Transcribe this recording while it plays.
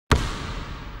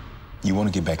You want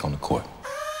to get back on the court.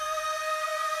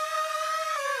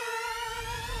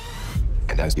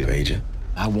 And as your agent,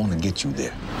 I want to get you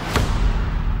there.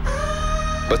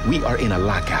 But we are in a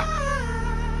lockout.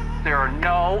 There are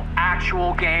no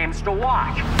actual games to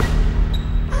watch.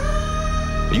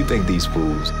 You think these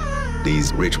fools,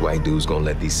 these rich white dudes, gonna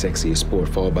let these sexiest sport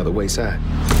fall by the wayside?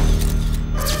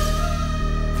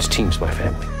 This team's my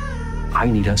family. I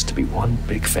need us to be one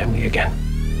big family again.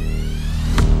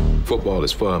 Football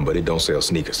is fun, but it don't sell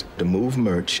sneakers. To move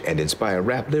merch and inspire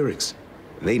rap lyrics,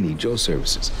 they need your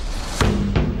services.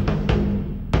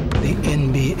 The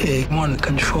NBA wanted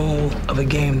control of a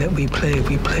game that we played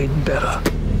better.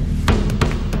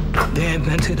 They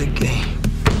invented a game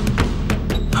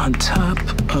on top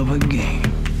of a game.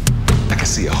 I can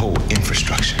see a whole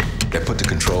infrastructure that put the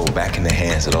control back in the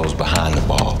hands of those behind the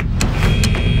ball.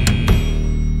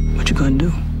 What you gonna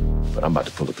do? But I'm about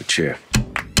to pull up a chair.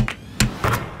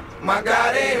 My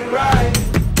God ain't right.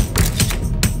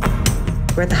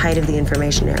 We're at the height of the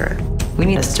information era. We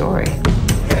need a story.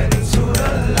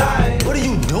 What are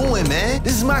you doing, man?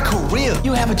 This is my career.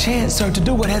 You have a chance, sir, to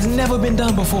do what has never been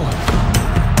done before.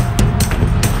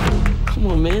 Come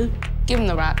on, man. Give him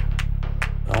the rock.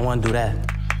 I don't want to do that.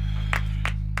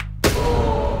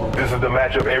 This is the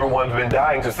matchup everyone's been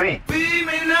dying to see.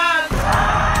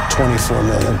 24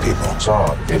 million people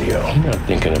Saw the video. I'm not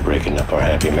thinking of breaking up our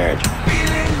happy marriage.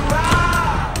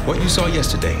 What you saw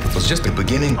yesterday was just the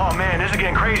beginning Oh man, this is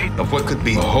getting crazy. of what could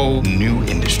be a whole new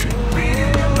industry.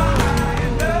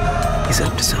 He's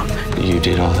up to something. You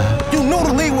did all that? You know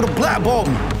the league with a blackball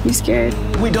me. You scared?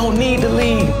 We don't need the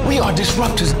league. We are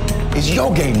disruptors. It's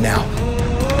your game now.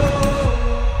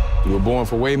 You were born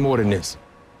for way more than this.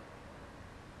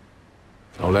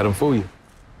 Don't let them fool you.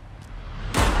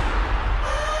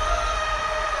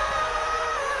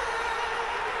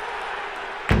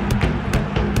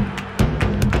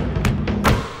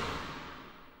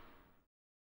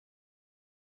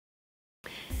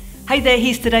 Hey there,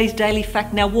 here's today's Daily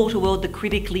Fact. Now, Waterworld, the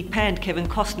critically panned Kevin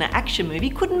Costner action movie,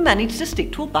 couldn't manage to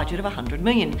stick to a budget of $100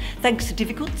 million, thanks to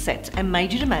difficult sets and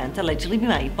major demands allegedly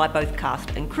made by both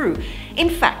cast and crew. In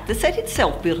fact, the set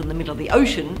itself, built in the middle of the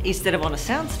ocean instead of on a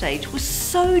soundstage, was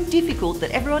so difficult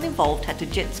that everyone involved had to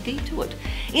jet ski to it.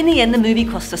 In the end, the movie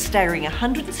cost a staggering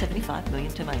 $175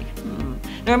 million to make.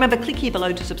 Now remember, click here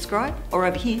below to subscribe, or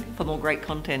over here for more great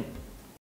content.